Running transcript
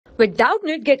With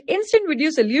Doubtnut, get instant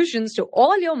video solutions to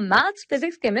all your maths,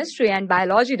 physics, chemistry, and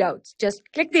biology doubts. Just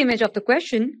click the image of the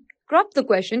question, crop the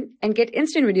question, and get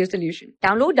instant video solution.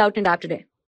 Download Doubtnut app today.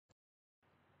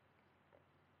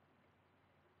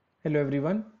 Hello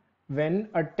everyone. When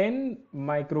a 10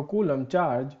 microcoulomb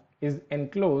charge is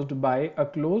enclosed by a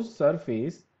closed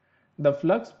surface, the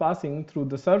flux passing through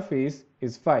the surface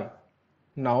is phi.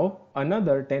 Now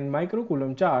another 10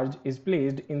 microcoulomb charge is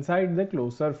placed inside the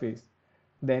closed surface.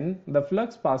 Then the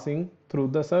flux passing through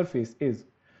the surface is.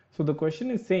 So the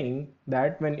question is saying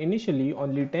that when initially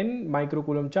only 10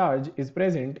 microcoulomb charge is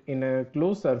present in a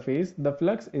closed surface, the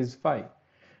flux is phi.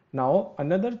 Now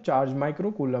another charge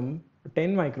microcoulomb,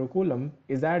 10 microcoulomb,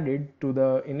 is added to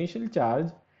the initial charge.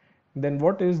 Then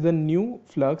what is the new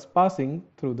flux passing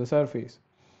through the surface?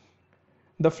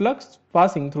 The flux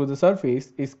passing through the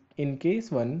surface is in case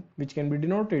 1, which can be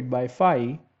denoted by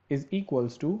phi, is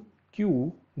equals to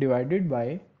q divided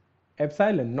by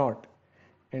epsilon naught,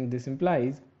 and this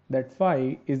implies that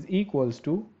phi is equals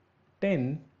to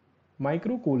 10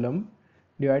 microcoulomb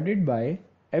divided by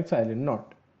epsilon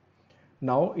naught.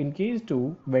 Now in case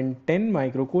 2, when 10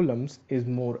 microcoulombs is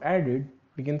more added,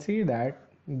 we can say that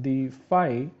the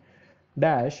phi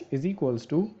dash is equals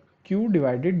to q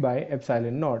divided by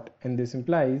epsilon naught, and this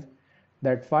implies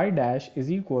that phi dash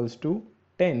is equals to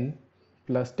 10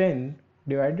 plus 10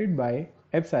 divided by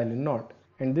epsilon naught,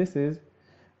 and this is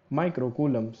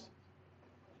microcoulombs.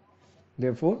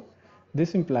 Therefore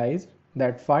this implies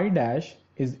that phi dash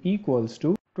is equals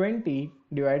to 20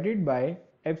 divided by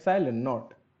epsilon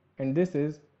naught, and this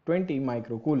is 20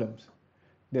 microcoulombs.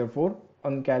 Therefore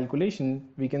on calculation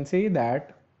we can say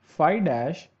that phi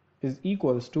dash is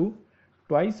equals to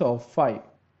twice of phi.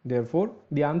 Therefore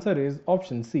the answer is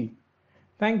option C.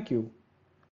 Thank you.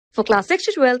 For class 6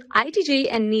 to 12, IIT JEE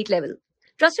and NEET level.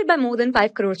 Trusted by more than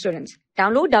 5 crore students.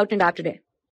 Download Doubtnut app today.